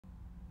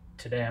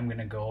Today I'm going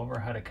to go over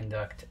how to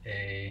conduct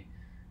a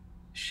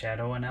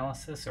shadow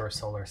analysis or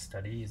solar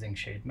study using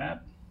shademap.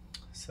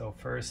 So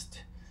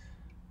first,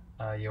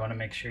 you want to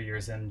make sure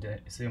you're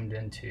zoomed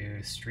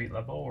into street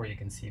level where you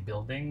can see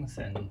buildings,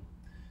 and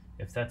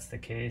if that's the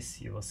case,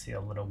 you will see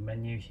a little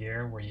menu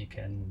here where you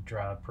can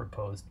draw a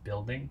proposed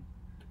building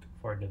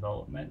for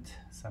development.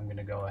 So I'm going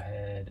to go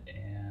ahead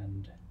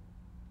and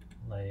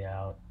lay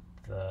out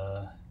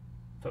the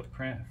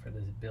footprint for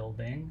this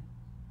building.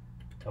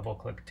 Double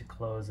click to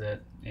close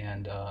it,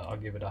 and I'll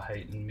give it a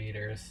height in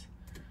meters,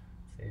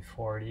 say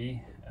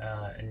 40,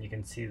 and you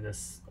can see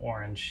this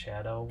orange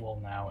shadow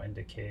will now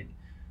indicate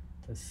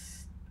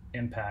this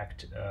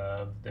impact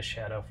of the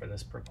shadow for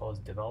this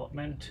proposed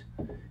development.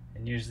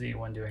 And usually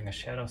when doing a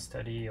shadow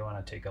study, you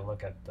want to take a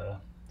look at the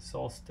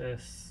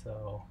solstice,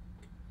 so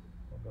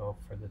we'll go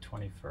for the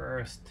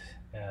 21st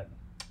at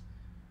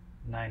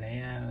 9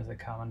 a.m. is a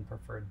common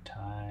preferred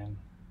time.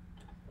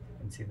 You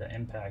can see the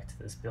impact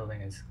this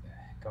building is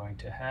going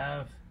to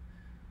have.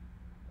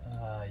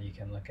 You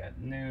can look at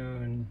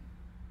noon,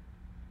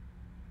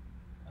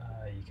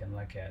 you can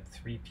look at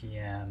 3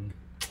 p.m.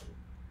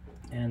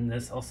 and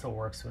this also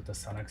works with the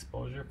sun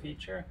exposure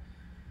feature.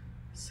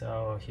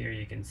 So here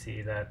you can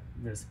see that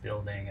this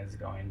building is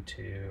going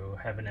to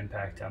have an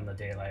impact on the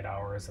daylight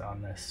hours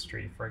on this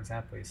street. For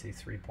example, you see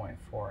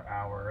 3.4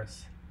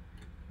 hours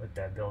with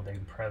that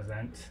building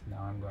present.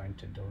 Now I'm going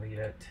to delete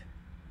it.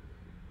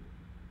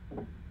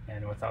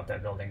 And without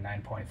that building,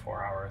 9.4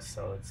 hours,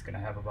 so it's going to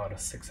have about a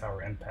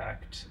 6-hour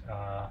impact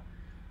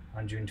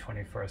on June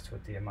 21st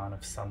with the amount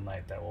of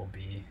sunlight that will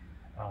be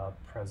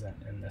present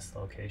in this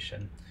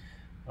location.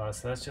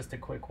 So that's just a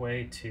quick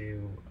way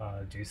to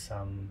do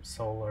some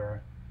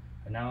solar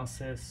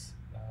analysis,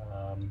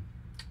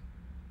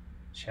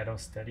 shadow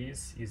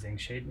studies using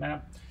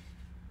shademap.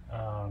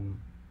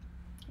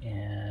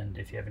 And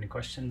if you have any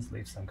questions,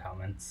 leave some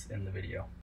comments in the video.